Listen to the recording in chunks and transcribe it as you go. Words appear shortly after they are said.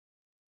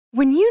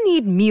When you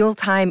need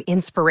mealtime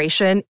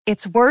inspiration,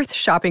 it's worth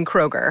shopping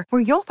Kroger,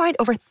 where you'll find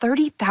over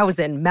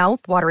 30,000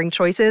 mouth-watering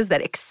choices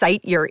that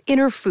excite your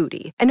inner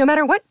foodie. And no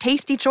matter what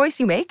tasty choice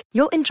you make,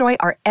 you'll enjoy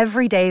our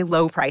everyday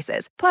low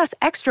prices, plus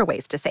extra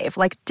ways to save,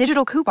 like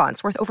digital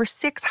coupons worth over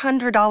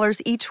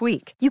 $600 each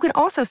week. You can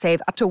also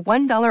save up to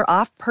 $1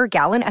 off per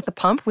gallon at the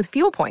pump with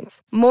fuel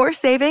points. More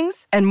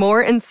savings and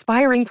more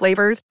inspiring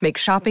flavors make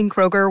shopping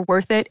Kroger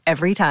worth it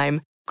every time.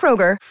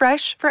 Kroger,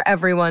 fresh for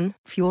everyone.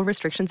 Fuel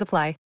restrictions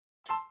apply.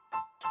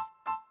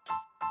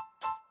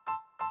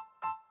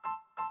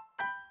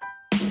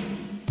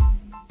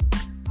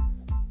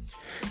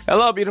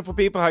 Hello, beautiful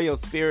people. How your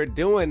spirit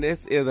doing?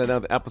 This is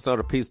another episode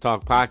of Peace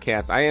Talk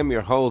Podcast. I am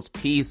your host,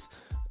 Peace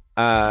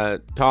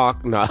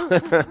Talk. No,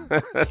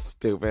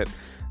 stupid.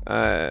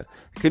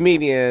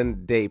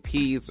 Comedian Day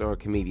Peace or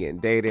Comedian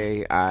Day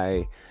Day.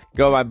 I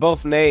go by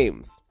both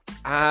names.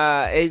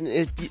 And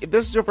if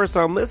this is your first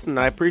time listening,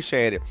 I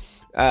appreciate it.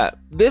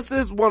 This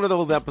is one of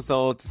those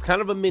episodes. It's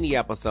kind of a mini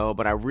episode,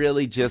 but I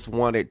really just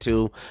wanted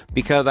to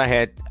because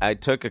I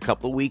took a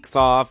couple of weeks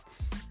off.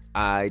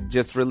 I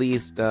just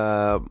released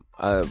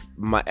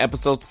my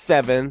episode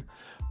 7,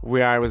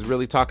 where I was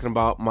really talking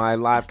about my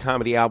live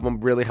comedy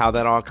album, really how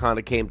that all kind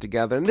of came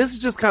together. And this is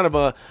just kind of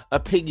a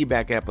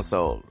piggyback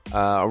episode.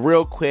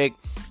 Real quick,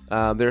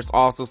 there's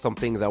also some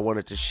things I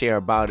wanted to share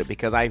about it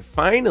because I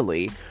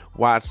finally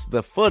watched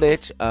the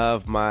footage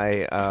of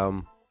my...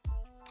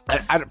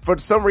 for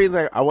some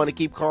reason, I want to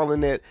keep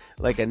calling it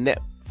like a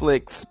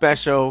Netflix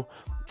special,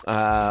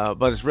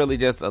 but it's really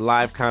just a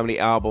live comedy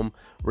album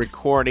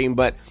recording.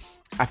 But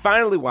I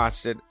finally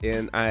watched it,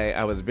 and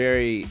I was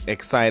very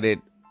excited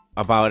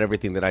about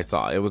everything that I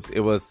saw. It was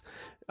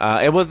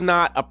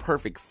not a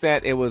perfect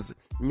set. It was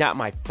not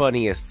my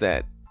funniest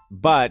set,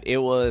 but it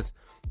was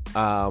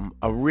a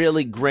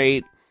really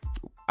great,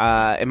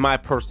 in my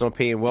personal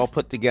opinion, well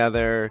put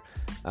together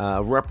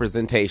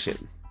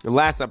representation. The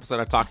last episode,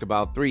 I talked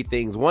about 3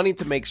 things, wanting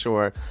to make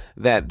sure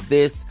that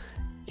this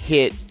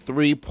hit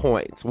 3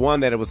 points. One,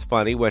 that it was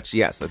funny, which,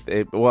 yes,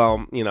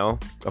 well, you know,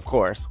 of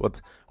course.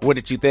 What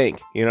did you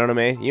think? You know what I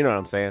mean? You know what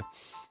I'm saying?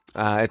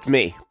 It's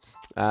me.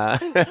 I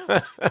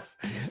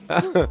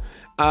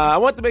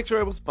wanted to make sure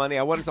it was funny.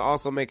 I wanted to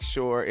also make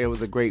sure it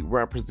was a great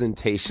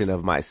representation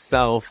of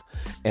myself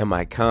and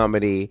my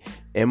comedy.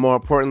 And more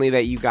importantly,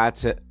 that you got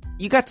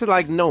to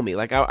like know me.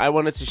 Like I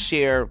wanted to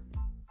share,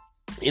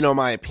 you know,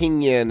 my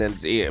opinion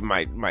and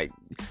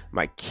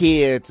my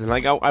kids, and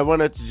like I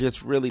wanted to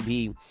just really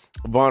be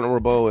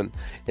vulnerable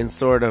and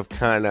sort of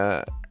kind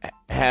of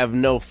have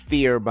no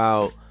fear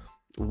about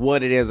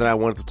what it is that I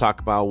wanted to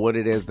talk about, what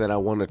it is that I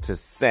wanted to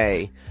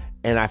say,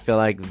 and I feel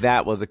like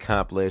that was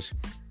accomplished.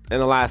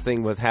 And the last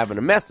thing was having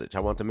a message.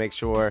 I want to make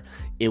sure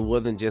it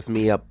wasn't just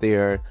me up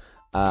there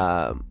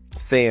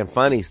saying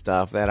funny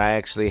stuff, that I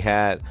actually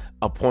had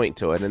a point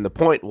to it. And the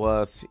point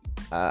was,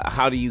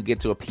 how do you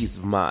get to a peace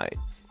of mind?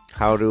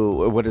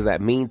 What does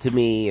that mean to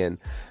me? And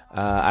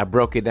I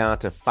broke it down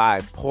to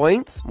 5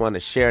 points. Want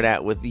to share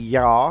that with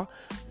y'all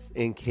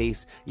in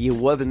case you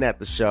wasn't at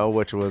the show,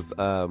 which was,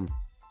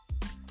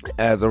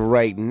 as of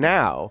right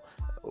now,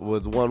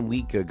 was 1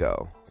 week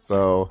ago.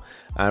 So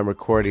I'm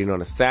recording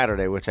on a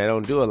Saturday, which I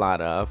don't do a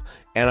lot of,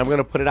 and I'm going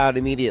to put it out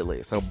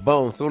immediately. So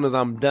boom, as soon as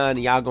I'm done,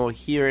 y'all going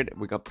to hear it.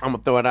 I'm going to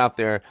throw it out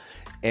there.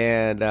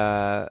 And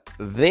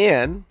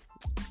then,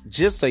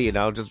 just so you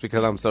know, just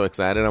because I'm so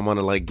excited, I want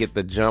to like get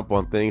the jump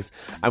on things,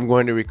 I'm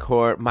going to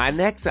record my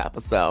next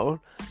episode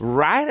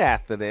right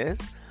after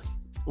this,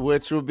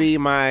 which will be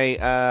my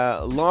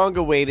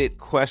long-awaited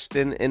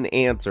question and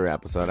answer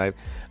episode.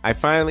 I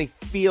finally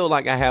feel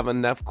like I have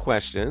enough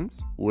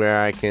questions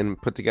where I can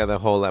put together a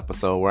whole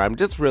episode where I'm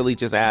just really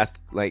just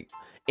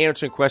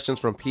answering questions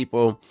from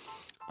people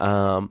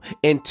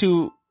in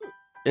two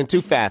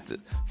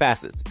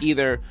facets.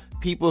 Either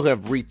people who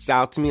have reached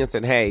out to me and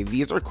said, hey,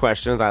 these are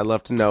questions, I'd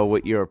love to know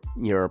what your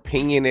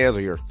opinion is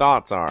or your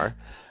thoughts are.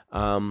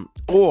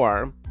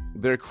 Or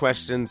they're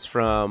questions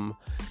from,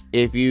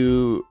 if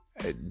you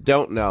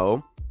don't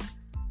know,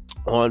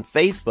 on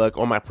Facebook,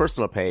 on my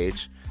personal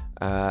page,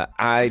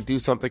 I do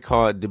something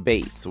called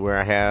debates, where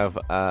I have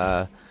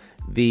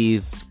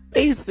these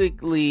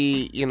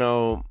basically, you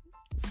know,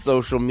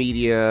 social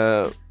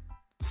media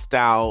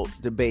style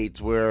debates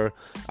where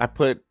I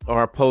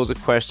pose a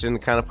question,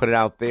 kind of put it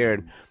out there,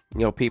 and, you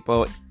know,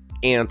 people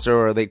answer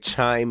or they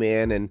chime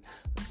in, and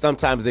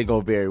sometimes they go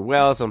very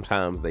well,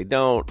 sometimes they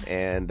don't.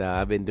 And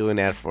I've been doing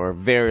that for a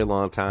very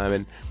long time,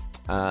 and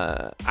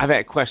I've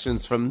had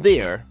questions from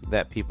there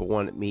that people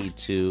wanted me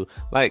to,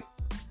 like,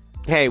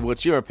 hey,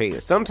 what's your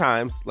opinion?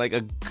 Sometimes, like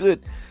a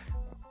good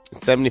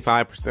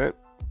 75%,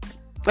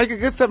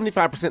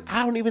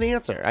 I don't even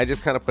answer. I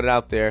just kind of put it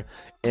out there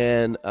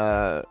and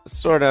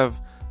sort of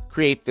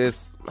create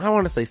this, I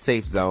want to say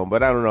safe zone,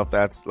 but I don't know if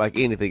that's, like,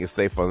 anything is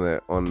safe on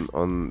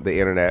the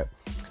internet,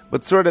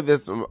 but sort of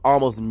this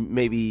almost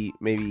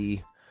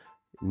maybe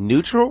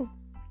neutral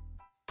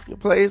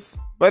place.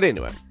 But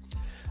anyway,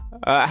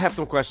 I have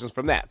some questions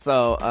from that.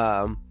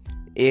 So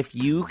if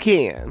you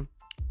can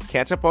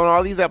catch up on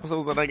all these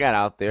episodes that I got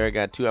out there. I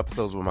got 2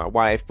 episodes with my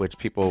wife, which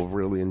people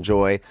really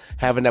enjoy.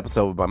 Have an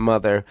episode with my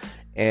mother,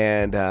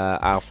 and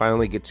I'll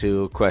finally get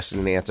to question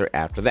and answer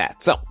after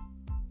that. So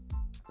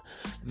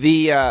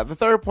the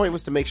third point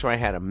was to make sure I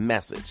had a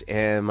message,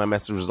 and my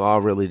message was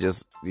all really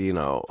just,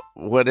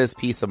 what does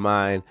peace of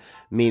mind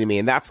mean to me?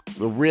 And that's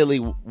really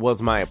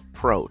was my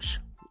approach.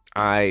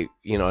 I,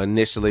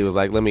 initially was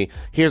like,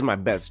 here's my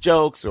best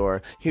jokes,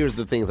 or here's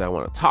the things I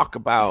want to talk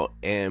about.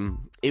 And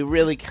it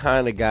really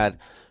kind of got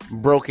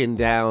broken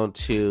down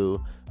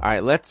to, all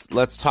right,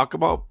 let's talk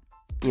about,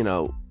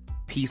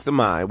 peace of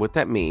mind, what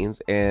that means.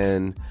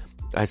 And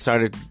I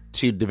started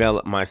to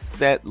develop my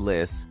set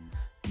list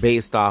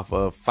based off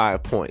of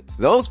 5 points.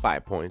 Those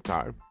 5 points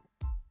are,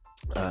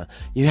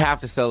 you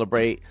have to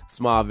celebrate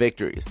small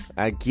victories.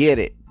 I get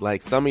it.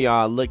 Like, some of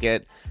y'all look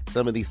at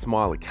some of these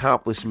small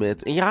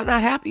accomplishments and y'all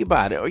not happy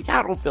about it, or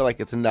y'all don't feel like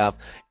it's enough.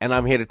 And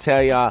I'm here to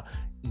tell y'all,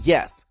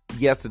 yes,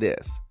 it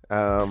is.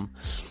 Throw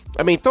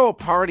a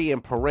party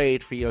and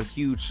parade for your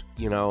huge,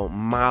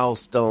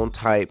 milestone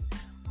type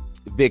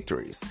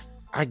victories.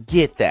 I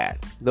get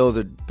that. Those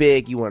are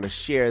big. You want to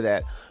share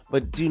that.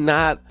 But do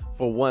not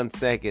for 1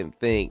 second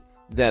think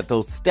that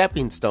those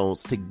stepping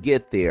stones to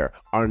get there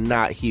are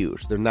not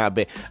huge. They're not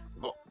big.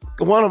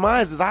 One of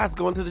mine is I was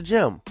going to the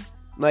gym.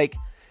 And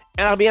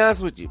I'll be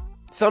honest with you,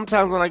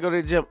 sometimes when I go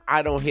to the gym,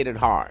 I don't hit it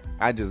hard.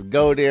 I just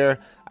go there,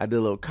 I do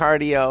a little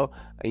cardio,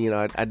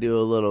 I do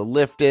a little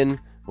lifting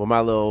with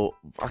my little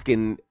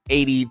fucking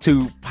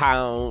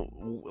 82-pound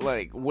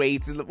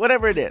weights,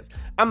 whatever it is.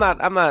 I'm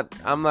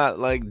not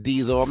like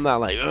Diesel. I'm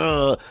not like,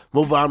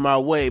 move out of my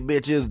way,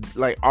 bitches,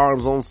 like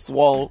arms on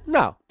swole.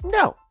 No,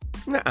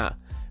 nuh-uh.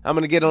 I'm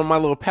gonna get on my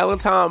little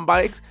Peloton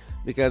bikes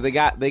because they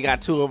got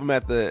 2 of them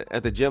at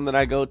the gym that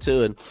I go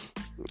to, and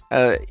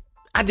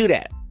I do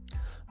that.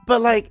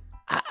 But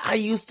I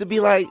used to be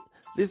like,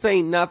 this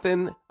ain't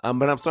nothing.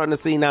 But I'm starting to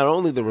see not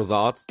only the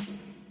results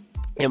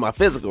in my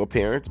physical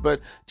appearance, but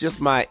just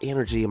my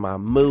energy, my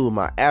mood,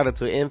 my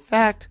attitude. In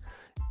fact,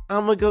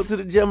 I'm gonna go to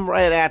the gym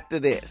right after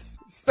this.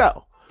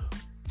 So,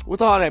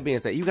 with all that being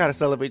said, you gotta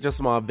celebrate your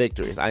small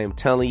victories. I am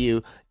telling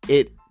you,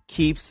 it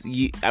keeps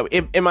you,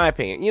 in my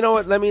opinion, you know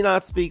what? Let me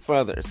not speak for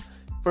others.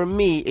 For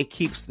me, it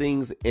keeps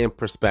things in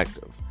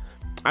perspective.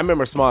 I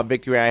remember a small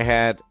victory I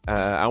had,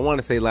 I want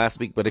to say last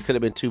week, but it could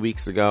have been 2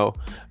 weeks ago.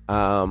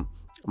 My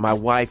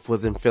wife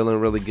wasn't feeling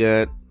really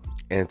good.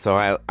 And so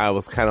I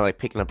was kind of like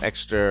picking up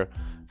extra,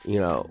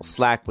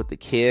 slack with the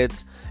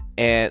kids.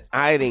 And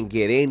I didn't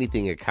get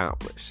anything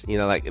accomplished.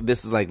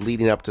 This is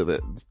leading up to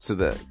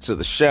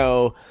the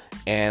show.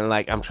 And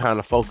I'm trying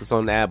to focus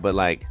on that. But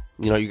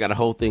you got to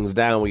hold things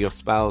down when your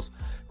spouse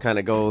kind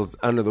of goes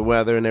under the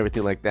weather and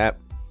everything like that.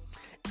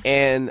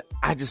 And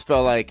I just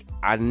felt like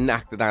I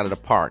knocked it out of the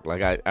park.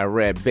 I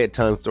read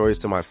bedtime stories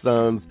to my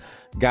sons,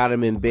 got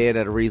them in bed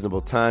at a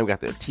reasonable time, got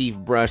their teeth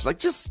brushed,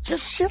 just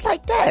shit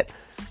like that.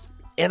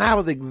 And I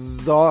was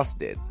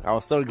exhausted. I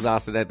was so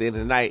exhausted at the end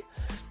of the night.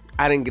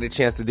 I didn't get a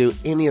chance to do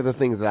any of the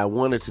things that I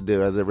wanted to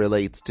do as it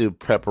relates to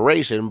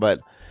preparation. But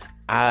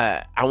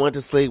I went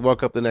to sleep,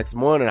 woke up the next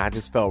morning. I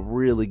just felt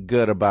really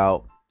good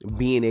about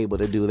being able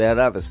to do that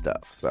other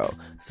stuff. So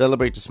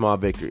celebrate your small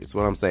victories,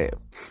 what I'm saying.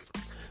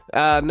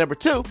 Number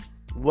 2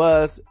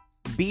 was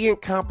be in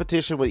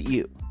competition with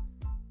you.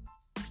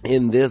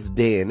 In this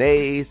day and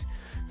age,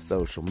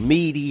 social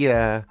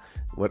media,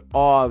 with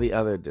all the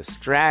other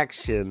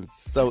distractions,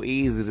 so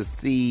easy to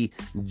see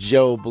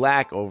Joe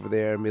Black over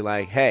there and be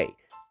like, hey,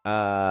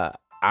 I'm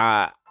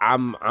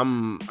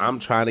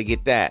trying to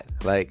get that.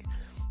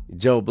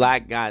 Joe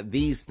Black got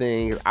these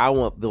things, I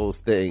want those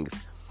things.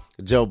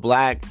 Joe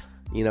Black,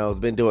 has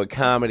been doing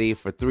comedy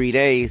for 3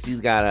 days. He's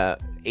got a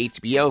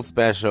HBO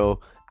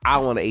special. I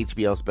want an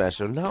HBO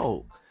special.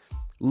 No.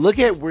 Look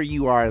at where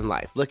you are in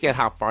life. Look at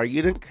how far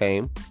you done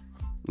came.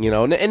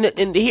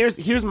 And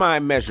here's my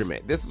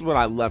measurement. This is what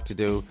I love to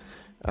do.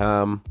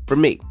 For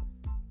me,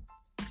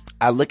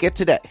 I look at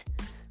today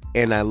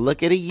and I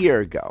look at a year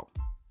ago,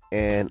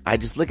 and I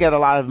just look at a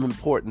lot of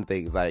important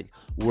things, like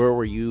where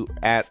were you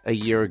at a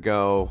year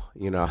ago?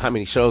 How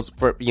many shows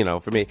for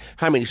me,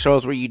 how many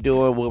shows were you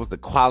doing? What was the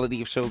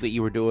quality of shows that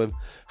you were doing?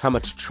 How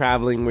much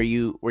traveling were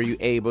you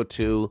able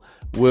to?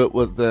 What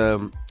was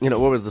the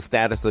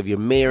status of your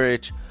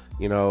marriage?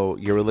 Your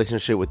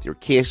relationship with your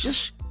kids,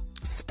 just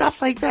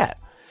stuff like that.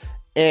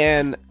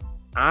 And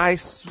I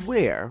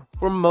swear,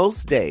 for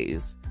most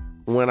days,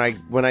 when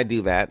I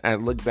do that, I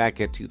look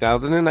back at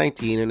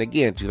 2019, and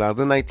again,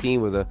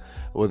 2019 was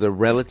a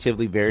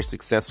relatively very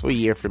successful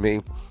year for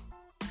me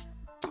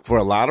for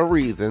a lot of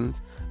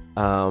reasons.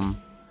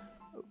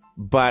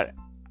 But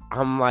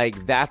I'm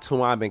like, that's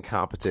who I'm in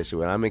competition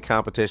with. I'm in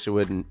competition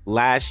with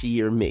last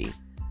year me.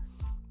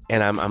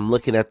 And I'm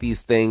looking at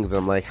these things.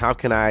 I'm like, how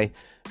can I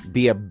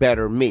be a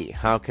better me?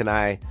 How can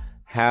I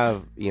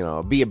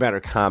be a better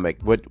comic?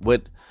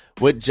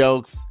 What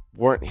jokes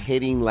weren't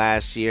hitting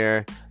last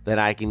year that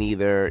I can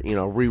either,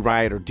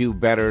 rewrite or do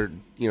better,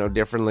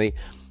 differently?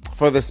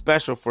 For the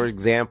special, for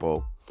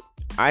example,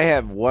 I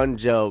have one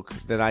joke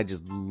that I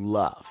just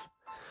love.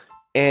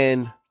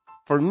 And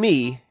for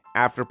me,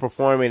 after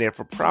performing it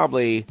for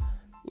probably,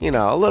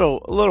 a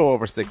little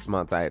over 6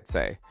 months, I'd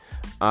say.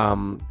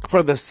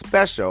 For the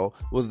special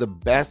was the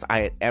best I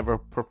had ever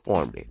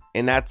performed it.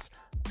 And that's,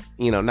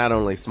 not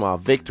only a small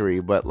victory,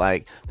 but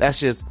like, that's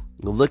just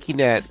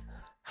looking at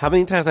how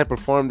many times I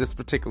performed this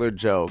particular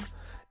joke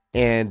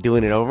and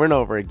doing it over and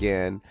over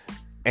again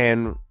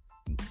and,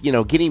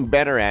 getting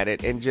better at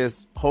it and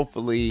just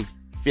hopefully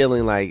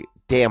feeling like,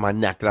 damn, I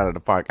knocked it out of the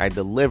park. I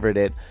delivered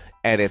it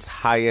at its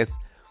highest.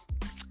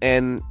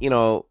 And,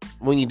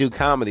 when you do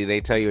comedy,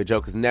 they tell you a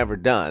joke is never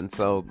done.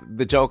 So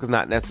the joke is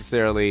not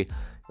necessarily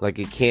like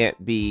it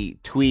can't be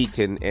tweaked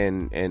and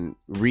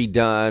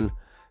redone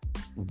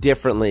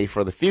differently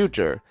for the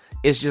future.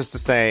 It's just to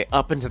say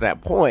up until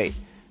that point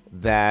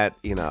that,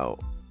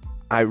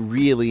 I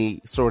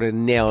really sort of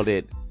nailed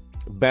it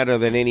better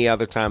than any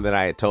other time that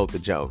I had told the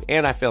joke.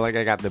 And I feel like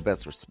I got the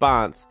best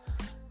response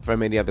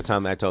from any other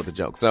time that I told the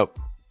joke. So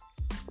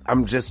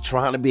I'm just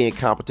trying to be in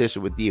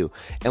competition with you.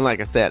 And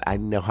like I said, I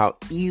know how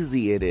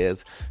easy it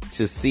is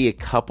to see a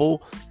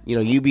couple,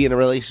 you be in a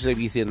relationship,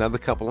 you see another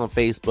couple on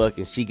Facebook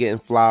and she getting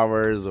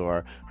flowers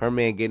or her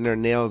man getting her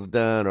nails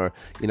done or,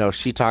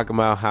 she talking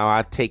about how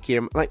I take care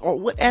of, or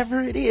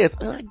whatever it is.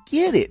 And I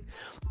get it.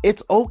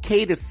 It's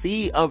okay to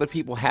see other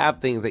people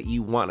have things that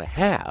you want to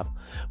have.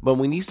 But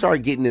when you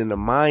start getting in the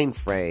mind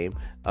frame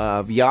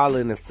of y'all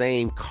in the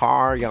same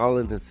car, y'all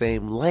in the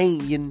same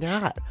lane, you're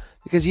not.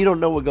 Because you don't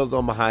know what goes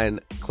on behind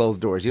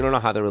closed doors. You don't know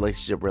how the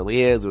relationship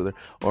really is, or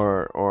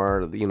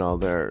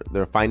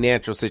their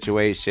financial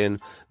situation,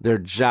 their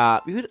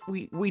job.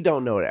 We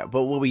don't know that.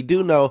 But what we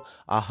do know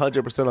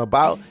 100%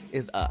 about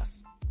is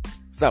us.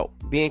 So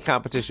be in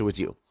competition with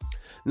you.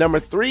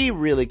 Number 3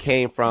 really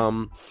came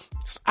from,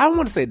 I don't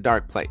want to say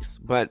dark place,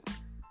 but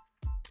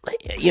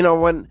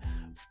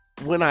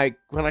when I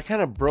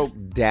kind of broke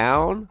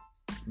down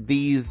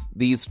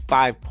these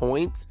 5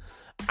 points,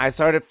 I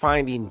started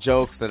finding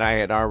jokes that I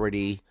had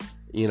already,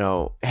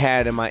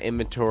 had in my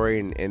inventory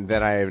and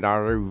that I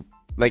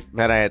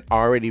had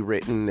already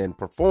written and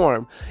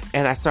performed,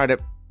 and I started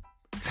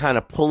kind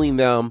of pulling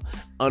them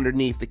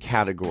underneath the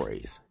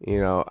categories.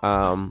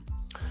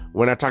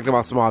 When I talked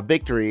about small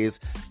victories,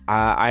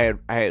 I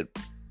had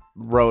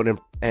wrote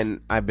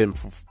and I've been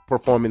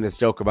performing this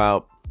joke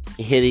about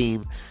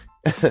hitting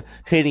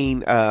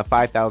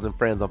 5,000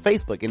 friends on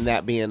Facebook, and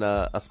that being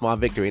a small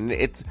victory. And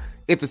it's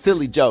a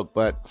silly joke,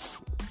 but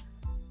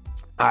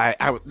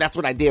I that's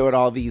what I did with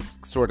all these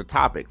sort of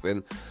topics.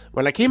 And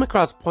when I came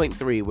across point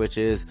 3, which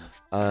is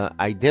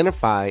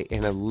identify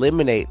and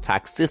eliminate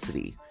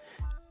toxicity,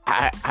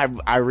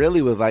 I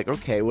really was like,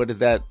 okay, what does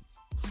that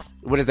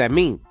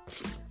mean?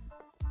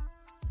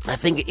 I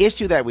think the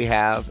issue that we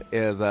have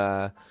is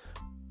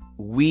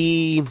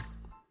we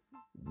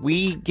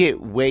get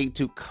way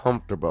too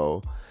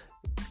comfortable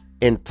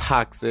in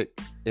toxic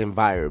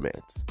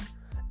environments.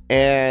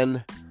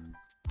 And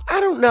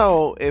I don't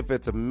know if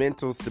it's a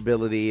mental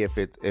stability, if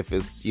it's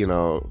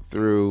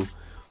through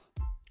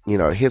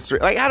history.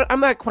 Like I'm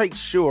not quite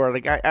sure.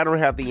 Like I don't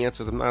have the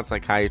answers. I'm not a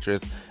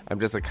psychiatrist. I'm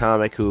just a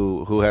comic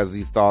who has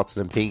these thoughts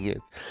and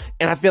opinions.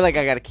 And I feel like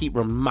I got to keep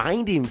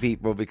reminding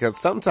people, because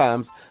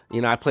sometimes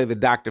I play the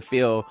Dr.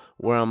 Phil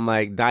where I'm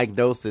like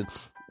diagnosing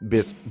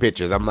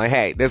bitches. I'm like,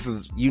 hey,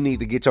 you need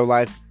to get your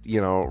life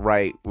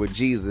right with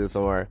Jesus,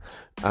 or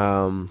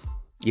through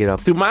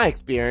my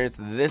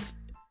experience,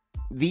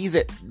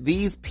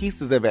 these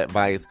pieces of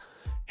advice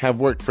have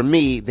worked for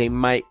me. They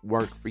might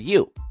work for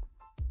you.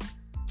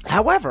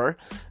 However,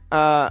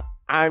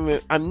 I'm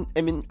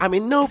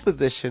in no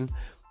position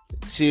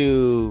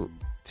to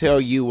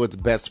tell you what's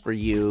best for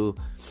you,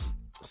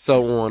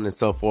 so on and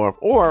so forth,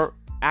 or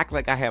act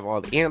like I have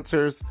all the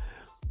answers,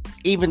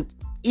 even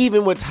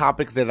with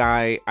topics that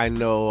I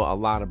know a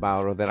lot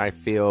about or that I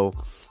feel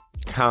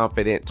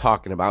confident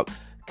talking about.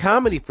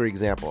 Comedy, for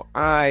example,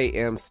 I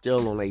am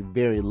still on a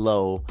very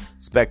low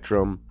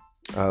spectrum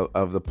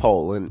of the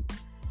pole. And,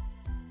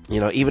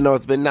 even though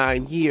it's been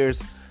 9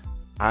 years,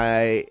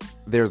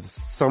 there's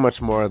so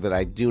much more that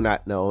I do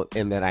not know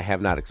and that I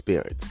have not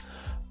experienced.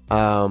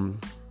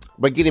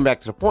 But getting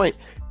back to the point,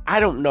 I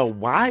don't know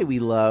why we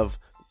love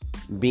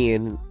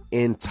being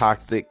in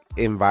toxic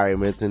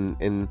environments.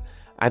 And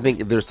I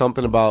think there's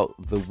something about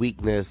the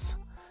weakness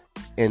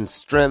and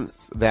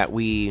strengths that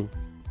we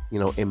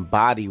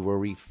embody, where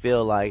we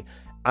feel like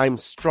I'm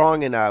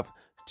strong enough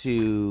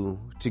to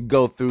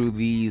go through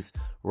these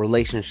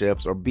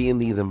relationships or be in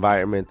these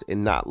environments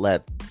and not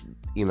let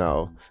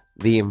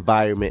the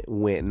environment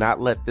win, not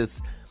let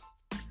this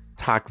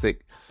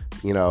toxic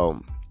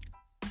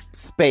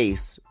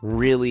space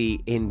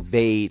really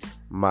invade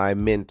my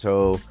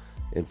mental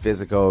and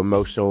physical,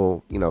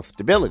 emotional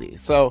stability.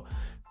 So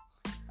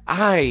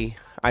I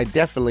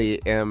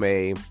definitely am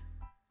an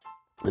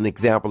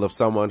example of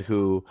someone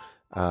who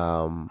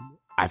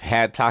I've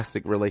had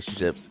toxic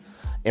relationships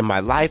in my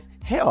life.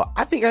 Hell,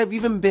 I think I've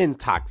even been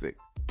toxic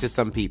to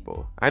some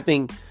people. I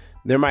think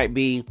there might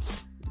be,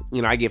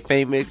 I get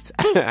famous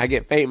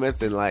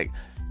and like,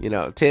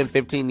 10,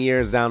 15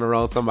 years down the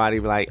road, somebody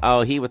be like,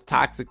 oh, he was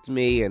toxic to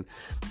me. And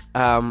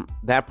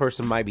that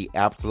person might be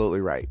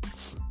absolutely right.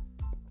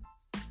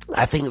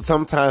 I think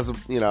sometimes,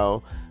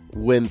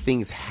 when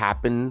things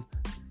happen,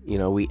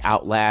 we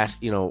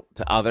outlast, to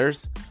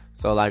others.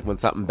 So like when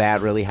something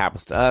bad really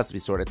happens to us, we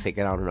sort of take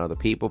it out on other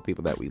people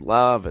that we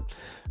love.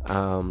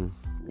 And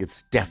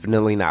it's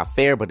definitely not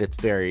fair, but it's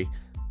very,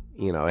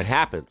 it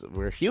happens.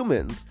 We're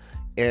humans.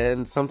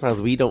 And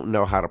sometimes we don't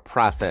know how to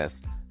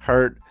process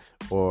hurt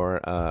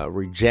or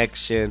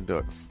rejection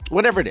or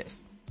whatever it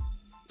is.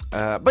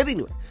 But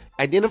anyway,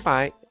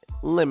 identify,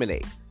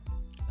 eliminate.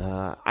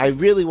 I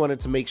really wanted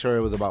to make sure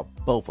it was about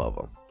both of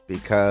them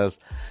because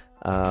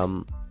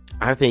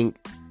I think,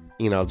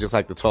 just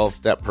like the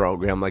 12-step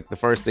program, like the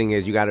first thing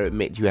is you got to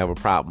admit you have a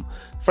problem.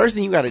 First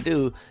thing you got to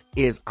do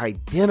is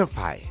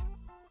identify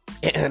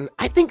it. And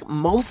I think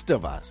most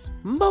of us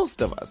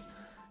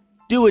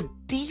do a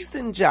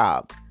decent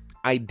job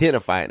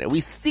identifying it. We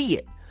see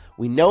it.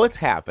 We know it's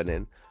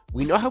happening.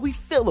 We know how we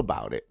feel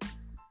about it.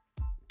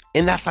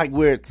 And that's like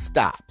where it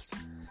stops.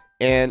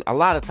 And a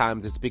lot of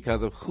times it's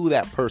because of who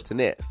that person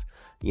is.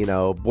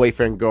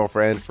 Boyfriend,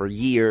 girlfriend for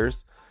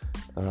years,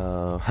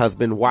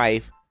 husband,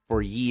 wife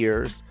for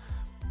years,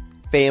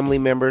 family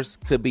members,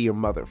 could be your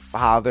mother,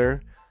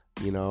 father,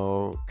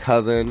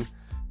 cousin,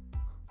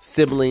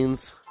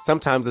 siblings.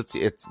 Sometimes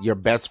it's your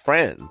best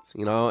friends,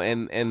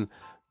 and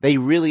they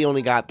really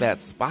only got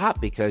that spot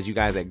because you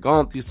guys had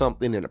gone through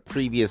something in a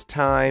previous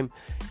time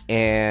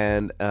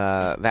and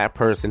that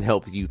person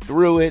helped you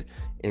through it.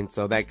 And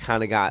so that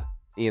kind of got,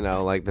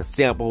 like the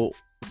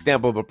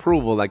stamp of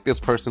approval, like this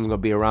person's going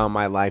to be around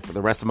my life for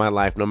the rest of my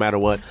life, no matter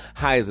what,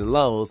 highs and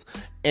lows.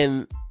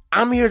 And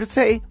I'm here to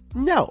say,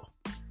 no,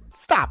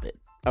 stop it.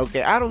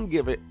 Okay, I don't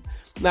give it.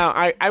 Now,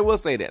 I will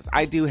say this.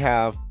 I do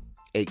have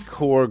a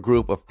core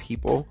group of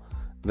people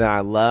that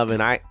I love,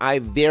 and I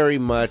very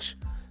much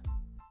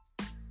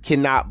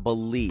cannot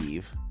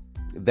believe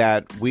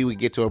that we would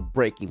get to a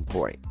breaking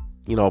point,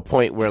 a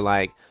point where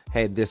like,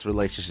 hey, this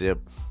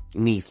relationship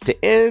needs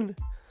to end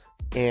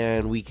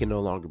and we can no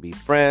longer be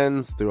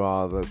friends through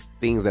all the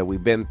things that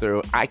we've been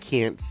through. I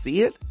can't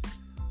see it.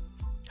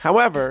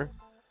 However,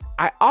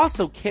 I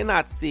also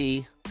cannot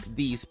see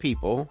these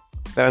people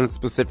that I'm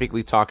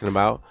specifically talking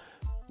about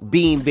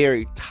being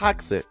very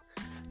toxic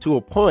to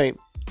a point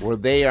where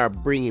they are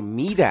bringing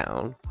me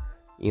down,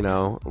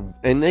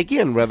 and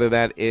again, whether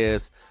that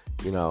is,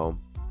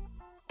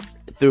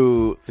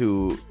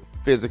 through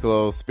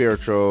physical,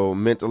 spiritual,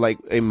 mental, like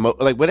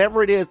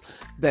whatever it is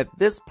that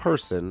this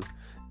person,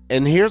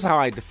 and here's how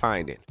I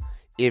define it.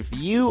 If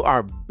you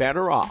are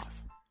better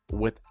off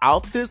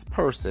without this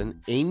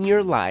person in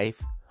your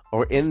life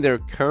or in their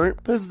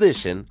current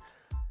position,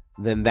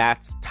 then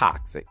that's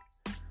toxic.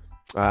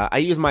 I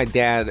use my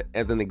dad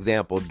as an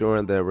example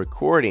during the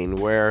recording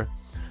where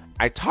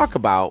I talk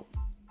about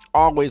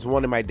always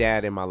wanting my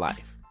dad in my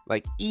life.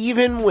 Like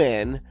even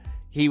when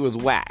he was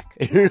whack,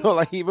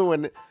 like even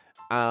when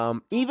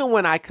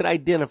I could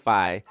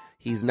identify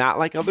he's not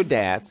like other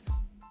dads,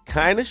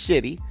 kind of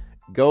shitty,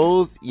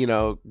 goes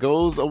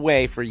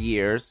away for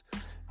years,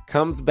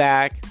 comes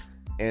back,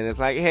 and it's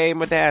like, hey,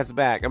 my dad's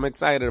back. I'm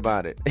excited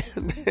about it.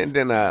 And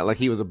then like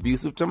he was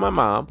abusive to my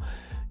mom,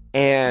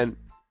 and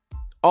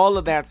all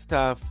of that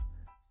stuff.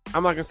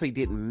 I'm not gonna say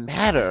didn't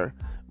matter,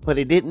 but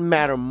it didn't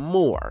matter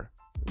more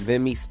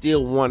than me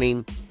still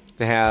wanting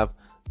to have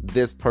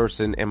this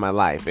person in my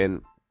life.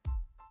 And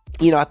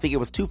I think it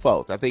was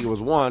twofold. I think it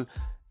was one,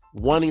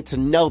 wanting to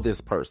know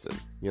this person.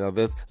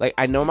 This, like,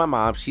 I know my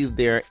mom, she's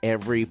there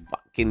every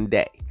fucking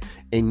day.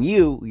 And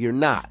you're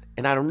not.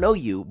 And I don't know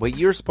you, but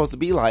you're supposed to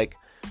be like,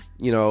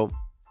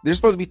 there's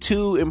supposed to be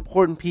two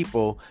important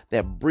people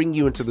that bring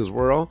you into this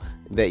world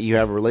that you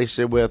have a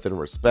relationship with and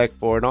respect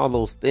for and all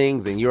those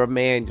things. And you're a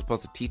man, you're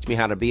supposed to teach me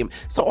how to be.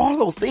 So all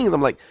those things,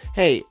 I'm like,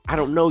 hey, I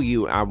don't know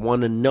you. I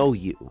want to know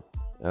you.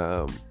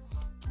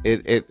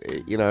 It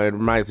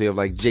reminds me of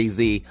like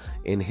Jay-Z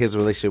in his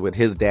relationship with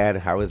his dad,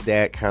 how his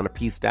dad kind of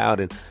pieced out,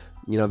 and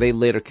they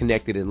later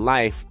connected in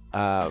life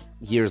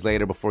years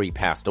later before he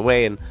passed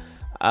away. And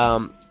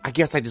I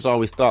guess I just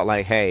always thought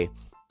like, hey,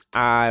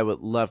 I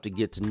would love to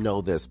get to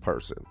know this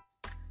person.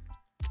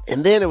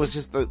 And then it was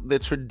just the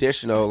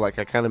traditional, like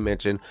I kind of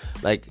mentioned,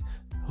 like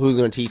who's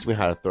going to teach me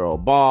how to throw a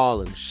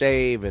ball and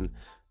shave. And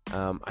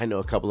I know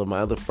a couple of my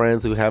other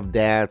friends who have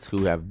dads,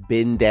 who have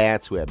been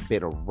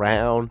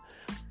around.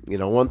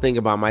 One thing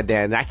about my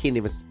dad, and I can't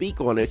even speak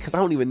on it because I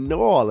don't even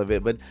know all of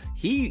it, but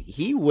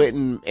he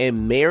went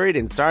and married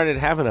and started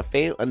having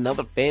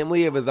another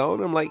family of his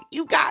own. I'm like,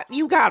 you got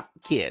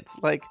kids.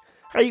 Like,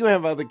 how are you gonna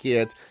have other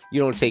kids you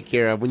don't take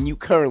care of when you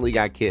currently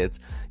got kids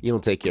you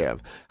don't take care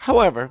of?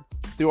 However,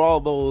 through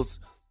all those,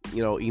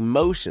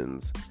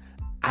 emotions,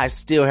 I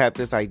still have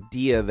this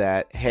idea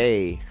that,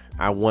 hey,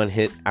 I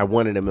wanted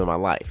him in my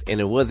life. And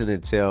it wasn't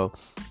until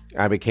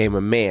I became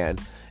a man,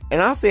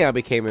 and I'll say I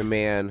became a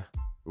man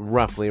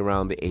roughly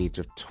around the age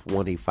of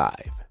 25.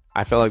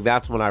 I felt like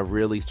that's when I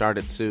really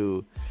started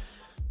to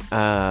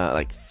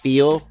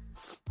feel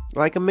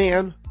like a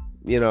man.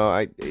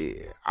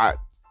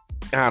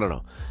 I don't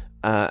know.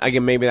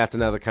 Again, maybe that's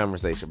another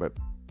conversation, but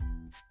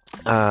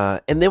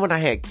and then when I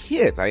had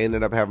kids, I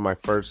ended up having my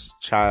first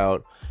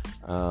child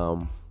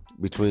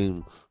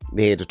between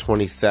the age of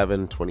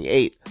 27,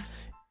 28.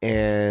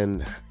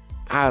 And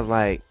I was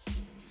like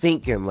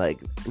thinking, like,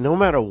 no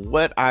matter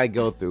what I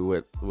go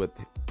through with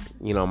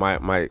you know,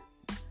 my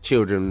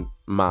children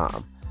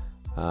mom,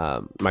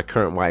 my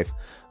current wife,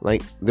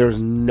 like, there's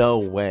no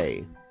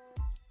way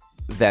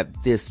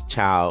that this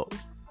child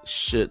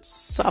should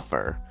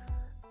suffer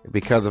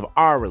because of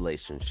our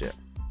relationship.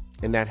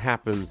 And that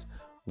happens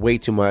way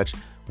too much,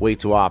 way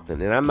too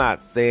often. And I'm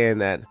not saying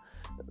that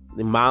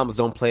the moms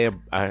don't play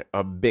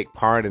a big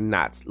part in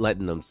not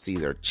letting them see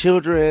their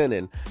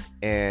children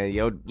and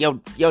yo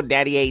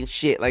daddy ain't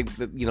shit. Like,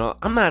 you know,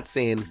 I'm not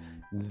saying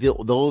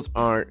those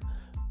aren't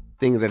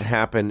things that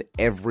happen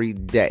every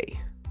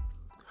day.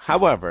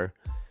 However,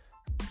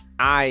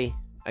 I'm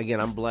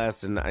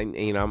blessed, and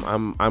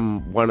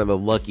I'm one of the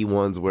lucky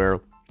ones where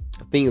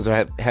things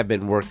have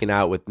been working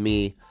out with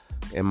me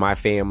and my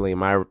family and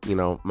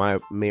my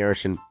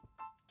marriage, and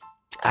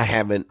I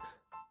haven't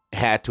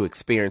had to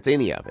experience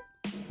any of it.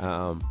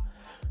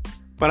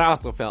 But I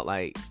also felt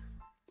like,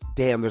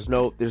 damn, there's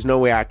no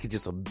way I could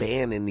just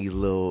abandon these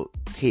little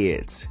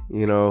kids,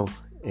 you know,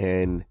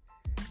 and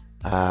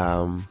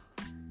I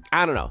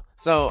don't know.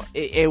 So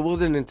it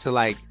wasn't until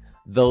like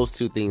those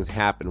two things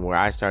happened where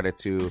I started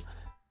to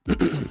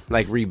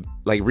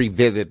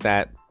revisit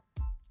that,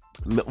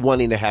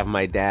 wanting to have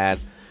my dad.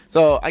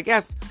 So I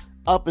guess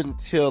up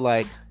until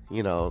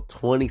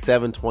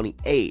 27,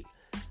 28,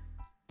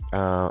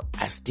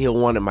 I still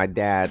wanted my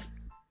dad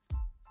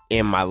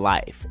in my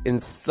life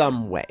in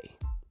some way.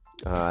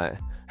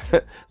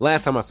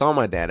 Last time I saw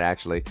my dad,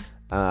 actually,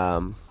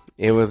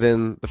 it was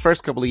in the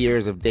first couple of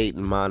years of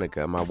dating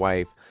Monica, my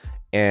wife,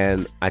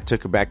 and I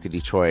took her back to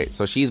Detroit.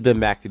 So she's been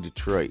back to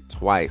Detroit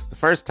twice. The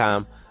first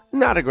time,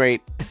 not a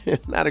great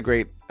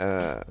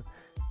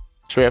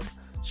trip.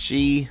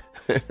 Then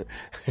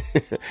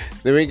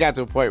we got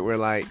to a point where,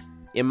 like,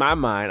 in my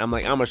mind, I'm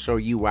like, I'm gonna show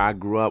you where I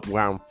grew up,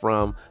 where I'm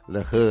from,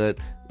 the hood,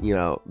 you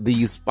know,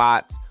 these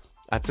spots.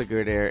 I took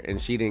her there, and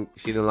she didn't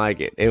like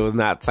it. It was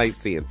not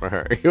sightseeing for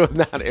her. It was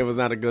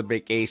not a good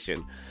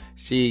vacation.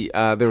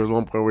 There was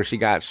one point where she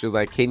was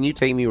like, "Can you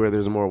take me where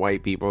there's more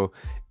white people?"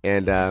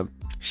 And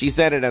she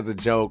said it as a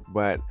joke,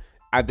 but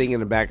I think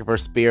in the back of her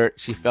spirit,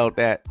 she felt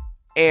that.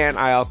 And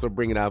I also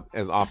bring it up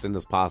as often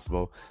as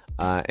possible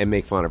and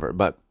make fun of her.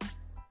 But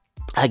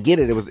I get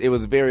it. It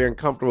was a very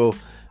uncomfortable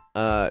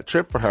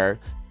trip for her.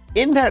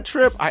 In that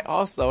trip, I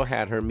also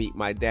had her meet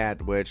my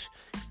dad, which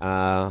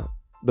the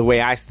way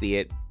I see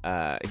it,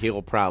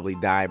 he'll probably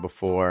die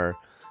before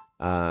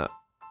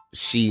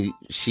she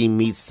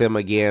meets him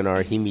again,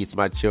 or he meets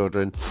my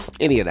children,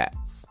 any of that.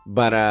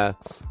 But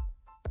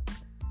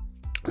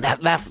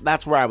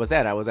that's where I was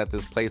at. I was at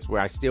this place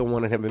where I still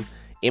wanted him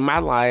in my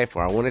life,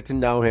 or I wanted to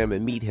know him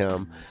and meet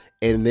him.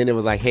 And then it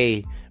was like,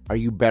 hey, are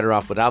you better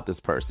off without this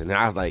person? And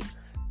I was like,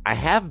 I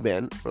have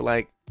been for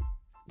like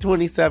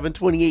 27,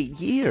 28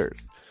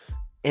 years.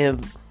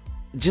 And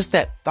just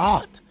that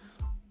thought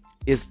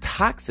is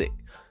toxic,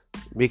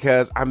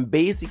 because I'm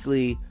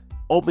basically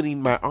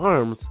opening my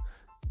arms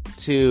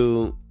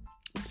to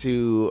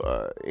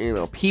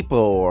people,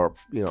 or,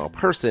 you know, a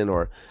person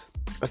or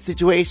a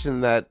situation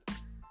that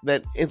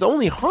is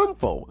only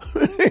harmful.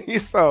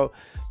 So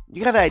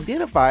you got to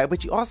identify it,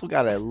 but you also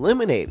got to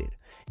eliminate it.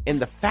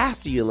 And the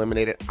faster you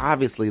eliminate it,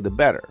 obviously, the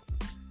better.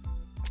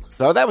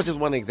 So that was just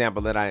one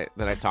example that I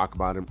talk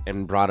about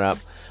and brought up.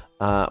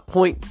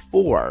 Point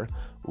 4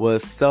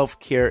 was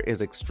self-care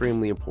is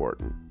extremely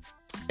important.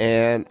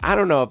 And I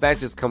don't know if that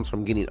just comes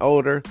from getting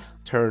older.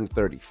 Turned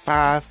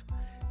 35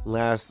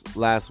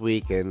 last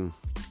week, and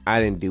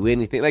I didn't do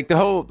anything. Like, the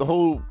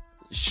whole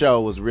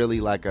show was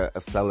really like a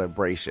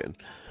celebration.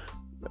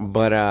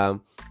 But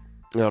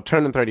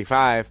turning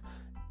 35,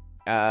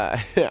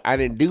 I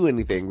didn't do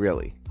anything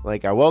really.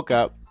 Like, I woke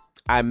up,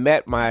 I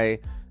met my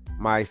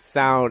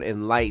sound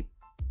and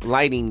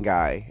lighting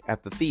guy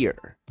at the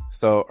theater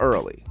so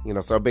early.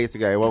 So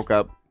basically I woke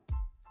up,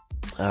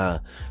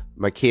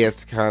 my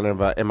kids kind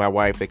of and my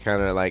wife, they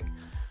kind of like,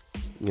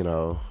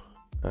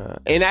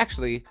 and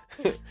actually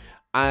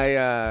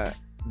I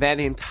that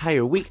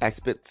entire week I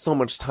spent so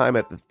much time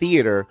at the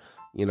theater,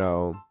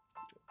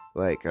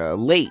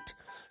 late.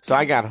 So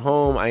I got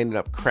home, I ended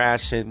up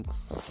crashing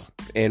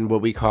in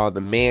what we call the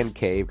man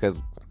cave, because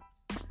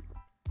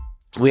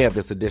we have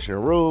this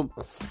additional room.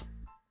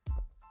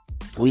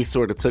 We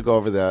sort of took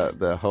over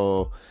the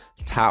whole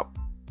top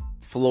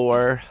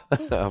floor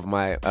of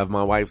my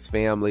wife's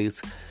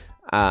family's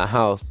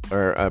house,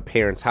 or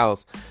parents'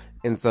 house.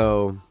 And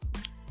so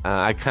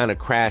I kind of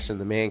crashed in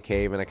the man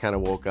cave, and I kind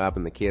of woke up,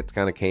 and the kids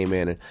kind of came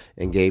in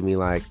and gave me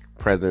like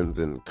presents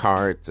and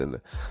cards.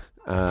 And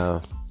I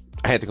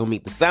had to go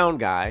meet the sound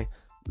guy.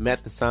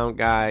 Met the sound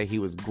guy. He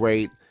was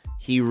great.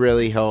 He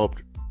really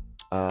helped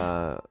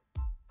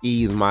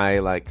ease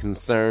my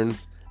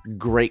concerns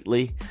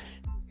greatly.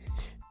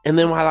 And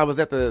then while I was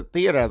at the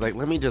theater, I was like,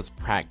 let me just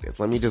practice.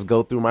 Let me just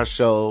go through my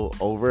show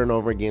over and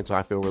over again so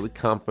I feel really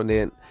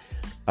confident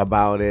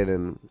about it.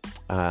 And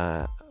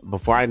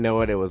before I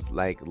know it, it was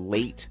like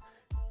late.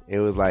 It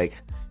was like,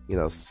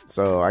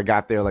 so I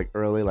got there like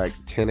early, like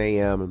 10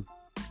 a.m. And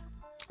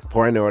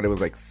before I know it, it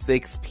was like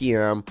 6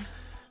 p.m.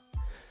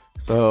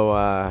 So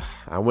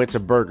I went to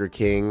Burger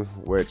King,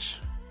 which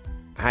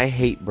I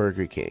hate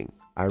Burger King.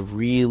 I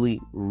really,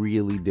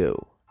 really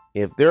do.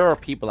 If there are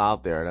people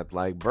out there that's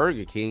like,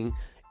 Burger King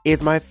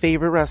is my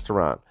favorite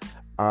restaurant,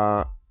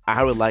 I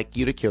would like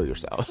you to kill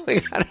yourself.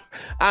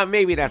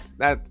 Maybe that's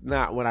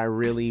not what I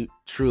really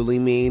truly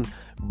mean,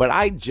 but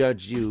I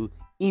judge you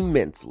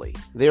immensely.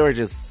 There are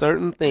just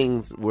certain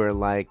things where,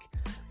 like,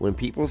 when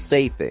people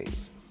say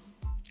things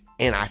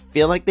and I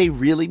feel like they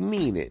really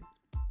mean it,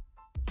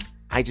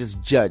 I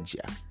just judge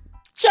you.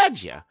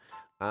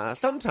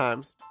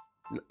 Sometimes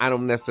I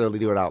don't necessarily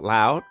do it out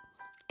loud,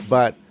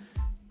 but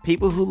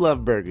people who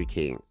love Burger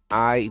King,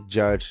 I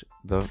judge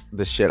the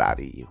shit out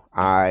of you.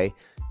 I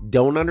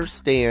don't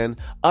understand.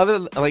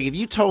 Like, if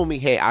you told me,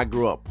 hey, I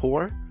grew up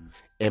poor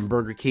and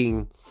Burger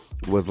King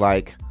was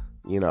like,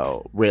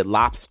 Red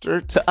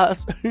Lobster to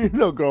us,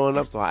 growing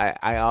up. So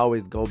I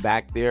always go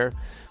back there.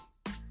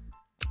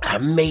 I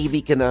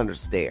maybe can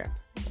understand.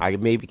 I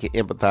maybe can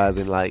empathize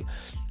and like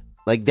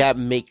that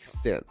makes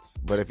sense.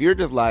 But if you're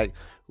just like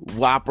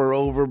Whopper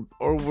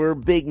over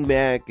Big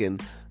Mac and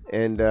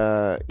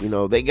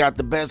they got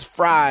the best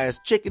fries,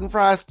 chicken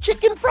fries.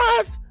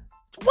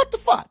 What the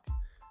fuck?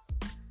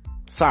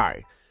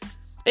 Sorry.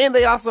 And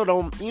they also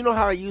don't,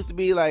 how it used to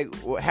be like,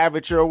 have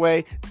it your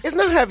way. It's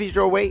not have it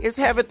your way. It's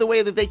have it the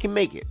way that they can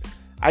make it.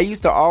 I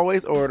used to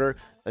always order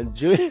a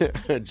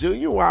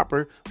junior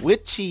Whopper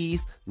with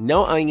cheese,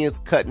 no onions,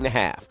 cut in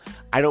half.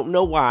 I don't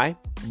know why,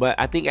 but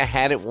I think I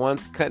had it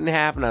once cut in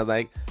half and I was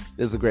like,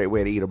 this is a great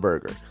way to eat a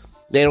burger.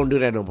 They don't do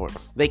that no more.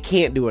 They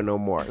can't do it no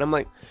more. And I'm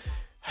like,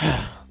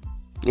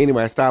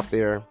 anyway, I stopped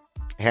there,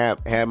 had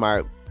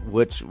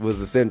which was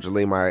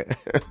essentially my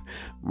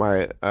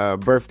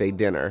birthday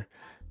dinner.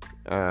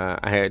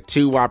 I had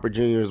 2 Whopper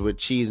Juniors with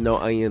cheese, no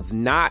onions,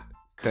 not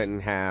cut in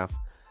half.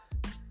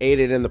 Ate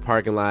it in the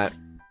parking lot.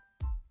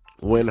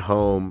 Went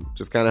home,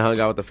 just kind of hung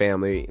out with the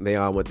family. They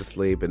all went to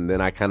sleep, and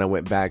then I kind of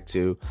went back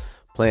to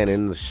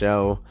planning the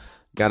show.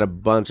 Got a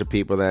bunch of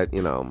people that,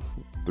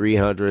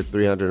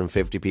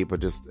 350 people,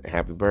 just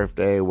happy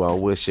birthday, well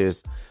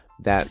wishes.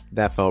 That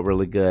felt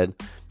really good.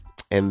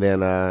 And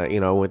then,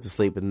 went to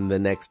sleep, and the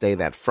next day,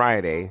 that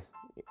Friday,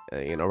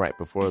 right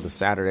before the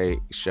Saturday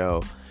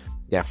show,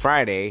 that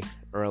Friday,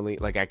 early,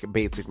 like I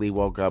basically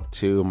woke up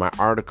to my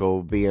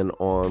article being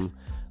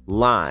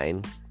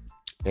online.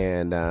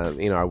 And,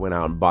 I went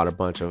out and bought a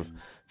bunch of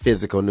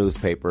physical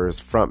newspapers,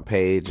 front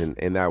page. And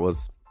that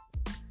was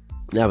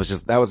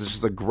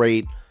just a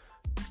great,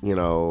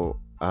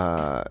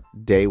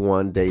 day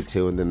 1, day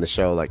 2. And then the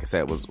show, like I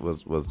said,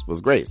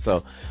 was great.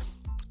 So,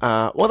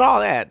 with all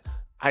that,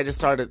 I just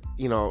started,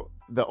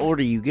 the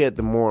older you get,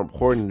 the more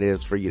important it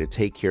is for you to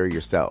take care of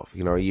yourself.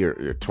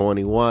 You're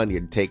 21,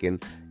 you're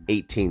taking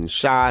 18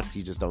 shots.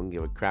 You just don't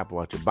give a crap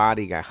about your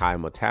body. You got high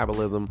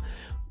metabolism.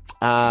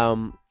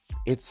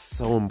 It's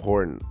so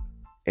important.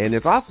 And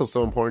it's also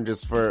so important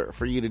just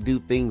for you to do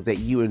things that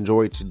you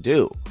enjoy to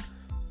do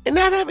and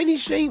not have any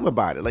shame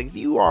about it. Like, if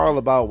you are all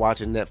about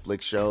watching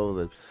Netflix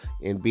shows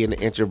and being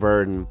an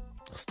introvert and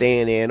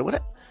staying in,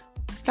 whatever,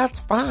 that's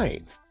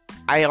fine.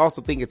 I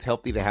also think it's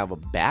healthy to have a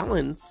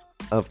balance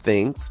of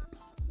things,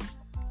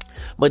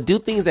 but do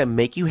things that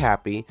make you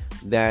happy,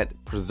 that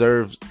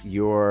preserves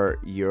your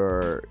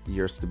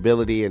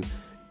stability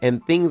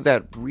and things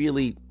that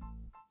really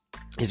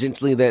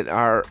essentially that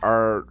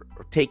are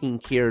taking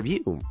care of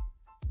you.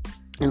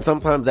 And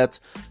sometimes that's,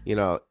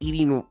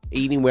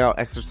 eating well,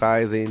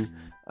 exercising,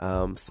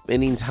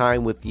 spending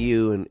time with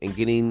you and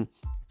getting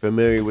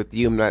familiar with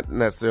you. Not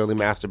necessarily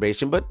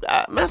masturbation, but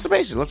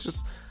masturbation.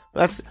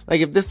 That's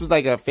like, if this was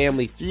like a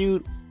Family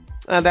Feud,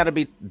 that'd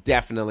be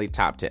definitely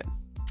top 10.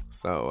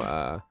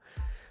 So,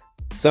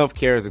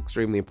 self-care is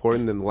extremely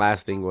important. And the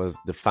last thing was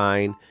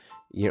define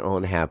your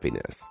own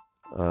happiness.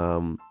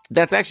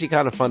 That's actually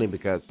kind of funny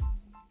because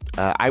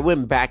I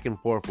went back and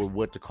forth with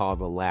what to call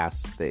the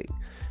last thing.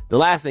 The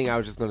last thing I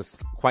was just going to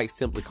quite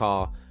simply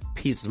call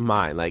peace of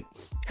mind. Like,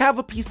 have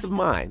a peace of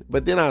mind.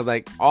 But then I was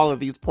like, all of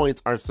these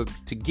points are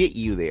to get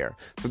you there.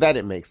 So that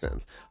didn't make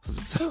sense.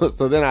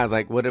 So then I was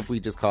like, what if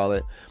we just call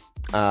it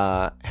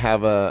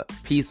have a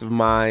peace of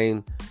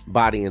mind,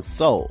 body, and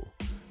soul?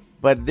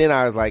 But then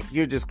I was like,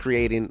 you're just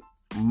creating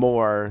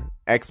more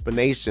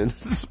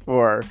explanations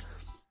for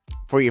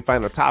your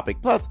final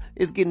topic. Plus,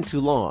 it's getting too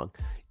long.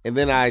 And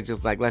then I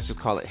just like, let's just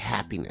call it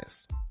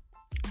happiness.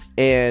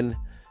 And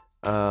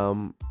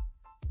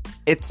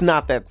it's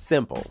not that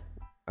simple.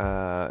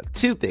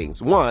 2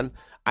 things. One,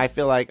 I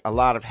feel like a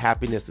lot of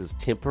happiness is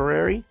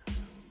temporary,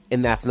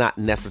 and that's not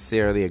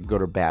necessarily a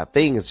good or bad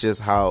thing. It's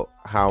just how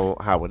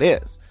it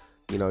is.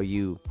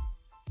 You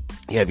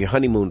have your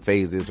honeymoon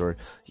phases, or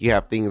you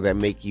have things that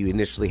make you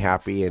initially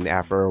happy, and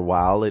after a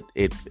while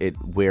it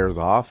wears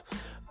off.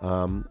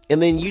 And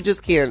then you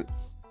just can't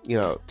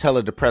tell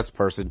a depressed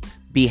person,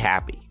 be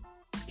happy.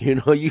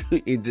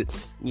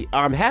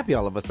 I'm happy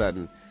all of a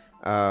sudden.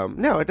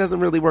 No, it doesn't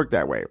really work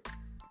that way.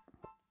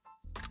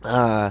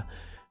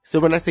 So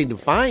when I say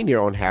define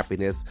your own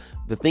happiness,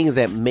 the things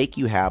that make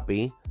you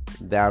happy,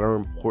 that are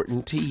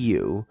important to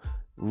you,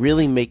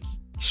 really make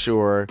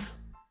sure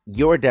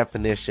your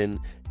definition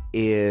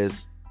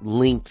is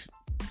linked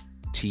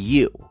to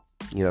you.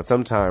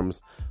 Sometimes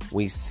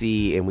we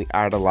see and we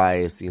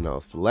idolize,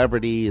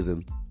 celebrities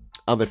and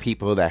other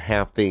people that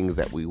have things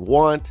that we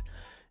want.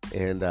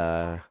 And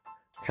kind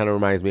of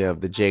reminds me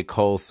of the J.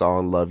 Cole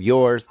song, Love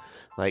Yours.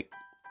 Like,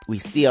 we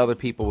see other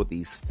people with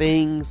these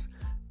things.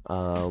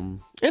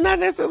 And not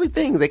necessarily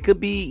things. They could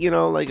be,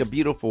 like a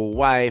beautiful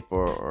wife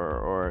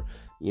or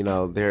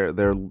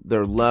they're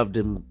loved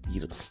and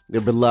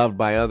they're beloved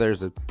by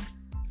others and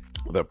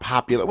they're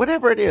popular,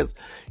 whatever it is.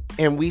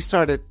 And we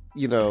started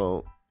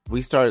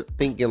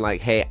thinking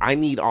like, hey, I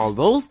need all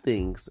those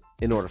things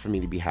in order for me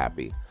to be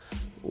happy.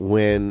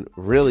 When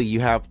really you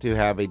have to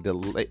have a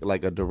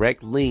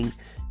direct link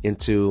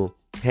into,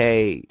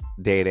 hey,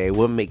 Day,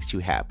 what makes you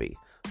happy?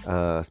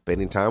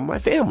 Spending time with my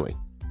family.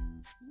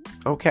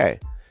 Okay.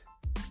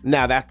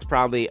 Now, that's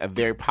probably a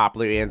very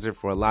popular answer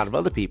for a lot of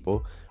other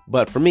people,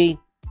 but for me,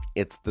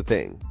 it's the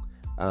thing.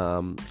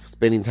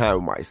 Spending time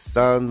with my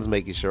sons,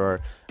 making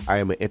sure I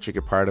am an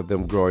intricate part of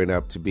them growing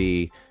up to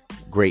be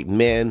great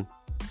men,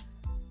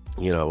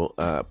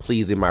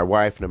 pleasing my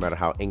wife no matter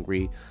how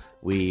angry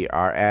we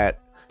are at.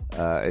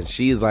 And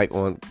she's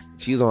on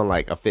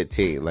like a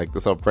 15, like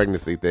this whole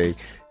pregnancy thing.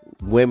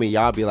 Women,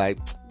 y'all be like,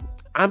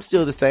 I'm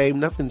still the same.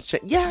 Nothing's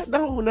changed. Yeah,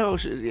 no,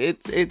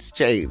 it's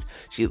changed.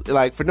 She,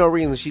 like, for no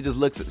reason,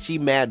 she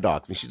mad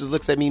dogs me. She just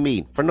looks at me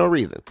mean for no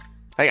reason.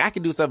 Like, I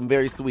can do something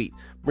very sweet.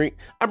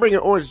 I'm bringing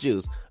orange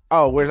juice.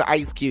 Oh, where's the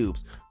ice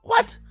cubes?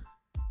 What?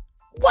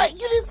 You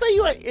didn't say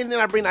you. And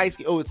then I bring the ice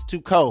cubes. Oh, it's too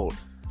cold.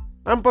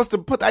 I'm supposed to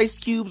put the ice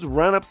cubes,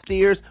 run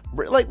upstairs.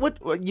 Like, what?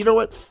 You know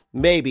what?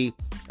 Maybe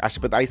I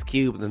should put the ice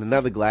cubes in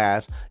another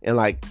glass and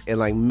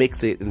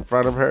mix it in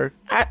front of her.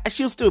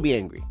 She'll still be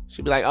angry.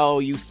 She'll be like, oh,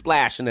 you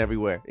splashing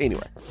everywhere.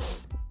 Anyway,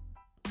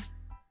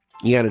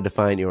 you got to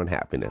define your own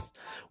happiness,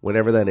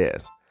 whatever that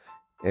is.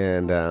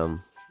 And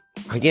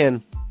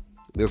again,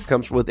 this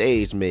comes with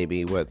age,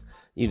 maybe.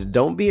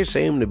 Don't be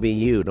ashamed to be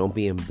you. Don't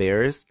be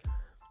embarrassed.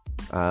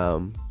 I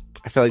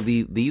feel like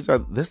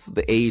this is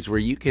the age where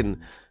you can.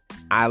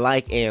 I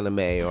like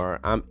anime, or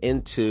I'm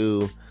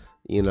into,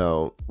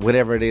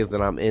 whatever it is that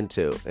I'm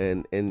into,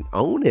 and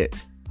own it.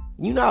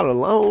 You're not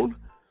alone.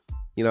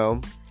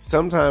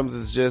 Sometimes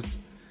it's just,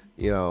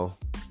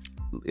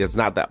 it's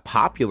not that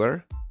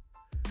popular,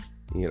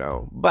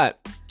 but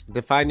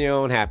define your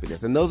own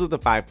happiness. And those are the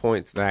 5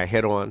 points that I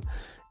hit on.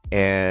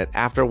 And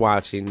after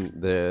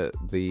watching the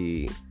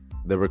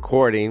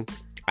recording,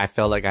 I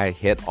felt like I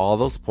hit all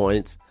those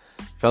points.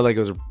 Felt like it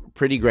was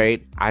pretty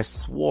great. I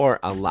swore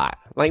a lot,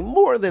 like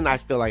more than I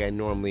feel like I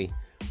normally.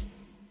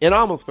 It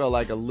almost felt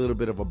like a little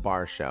bit of a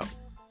bar show.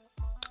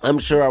 I'm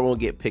sure I won't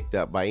get picked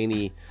up by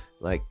any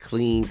like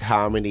clean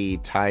comedy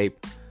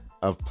type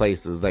of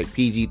places like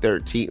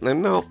PG-13. Like,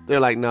 no, they're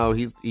like, no,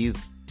 he's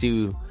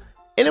too.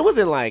 And it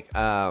wasn't like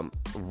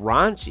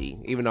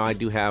raunchy, even though I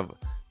do have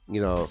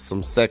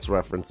some sex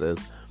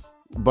references,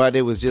 but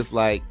it was just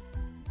like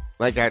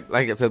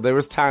I said, there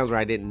was times where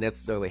I didn't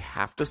necessarily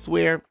have to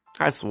swear.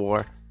 I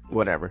swore.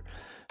 Whatever.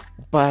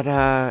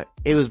 But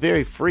it was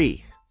very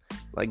free.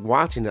 Like,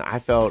 watching it, I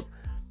felt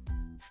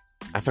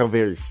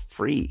very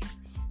free.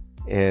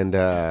 And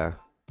I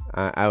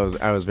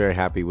was very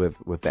happy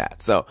with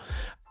that. So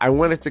I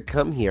wanted to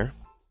come here,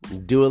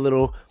 do a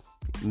little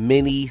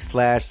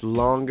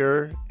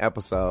mini/longer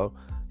episode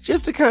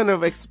just to kind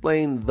of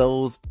explain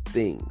those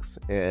things.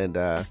 And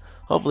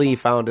hopefully you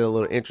found it a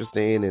little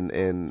interesting,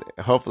 and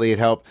hopefully it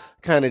helped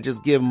kind of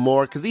just give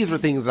more, because these were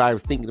things that I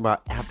was thinking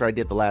about after I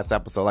did the last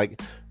episode.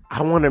 Like,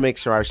 I want to make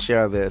sure I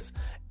share this,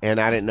 and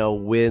I didn't know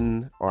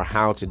when or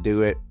how to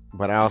do it,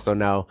 but I also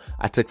know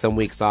I took some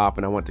weeks off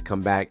and I want to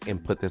come back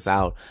and put this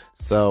out.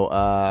 So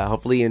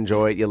hopefully you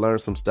enjoy it, you learn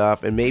some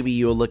stuff, and maybe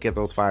you'll look at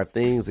those 5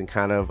 things and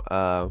kind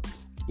of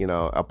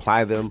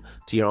apply them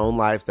to your own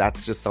lives.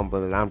 That's just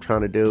something that I'm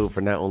trying to do for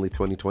not only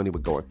 2020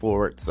 but going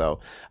forward. So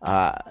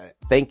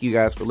thank you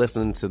guys for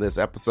listening to this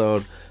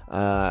episode.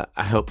 I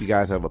hope you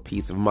guys have a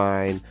peace of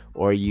mind,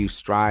 or you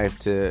strive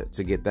to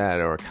get that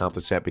or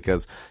accomplish that,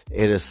 because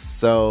it is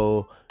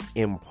so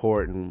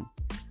important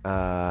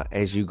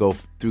as you go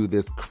through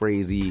this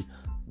crazy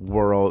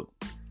world.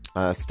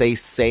 Stay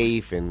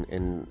safe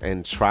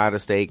and try to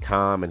stay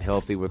calm and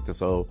healthy with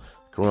this whole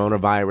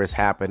coronavirus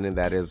happening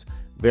that is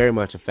very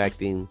much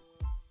affecting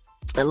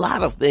a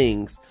lot of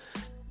things,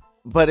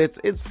 but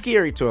it's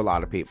scary to a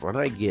lot of people, and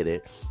I get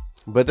it.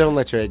 But don't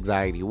let your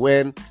anxiety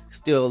win.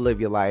 Still live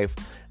your life.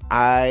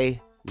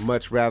 I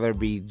much rather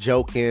be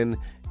joking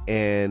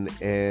and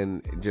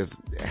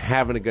just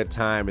having a good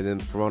time, and then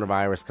the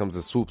coronavirus comes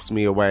and swoops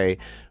me away,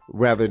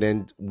 rather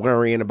than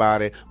worrying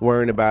about it,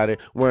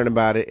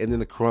 and then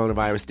the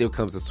coronavirus still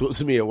comes and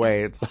swoops me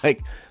away. It's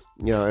like,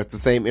 it's the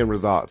same end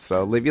result.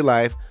 So live your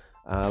life.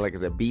 Like I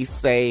said, be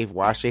safe,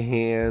 wash your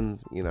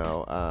hands,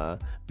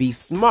 be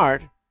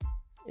smart,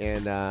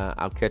 and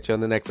I'll catch you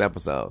on the next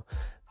episode.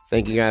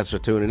 Thank you guys for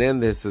tuning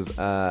in. This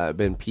has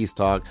been Peace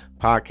Talk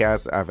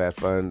Podcast. I've had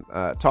fun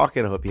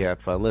talking. I hope you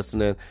had fun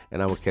listening,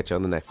 and I will catch you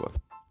on the next one.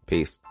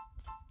 Peace.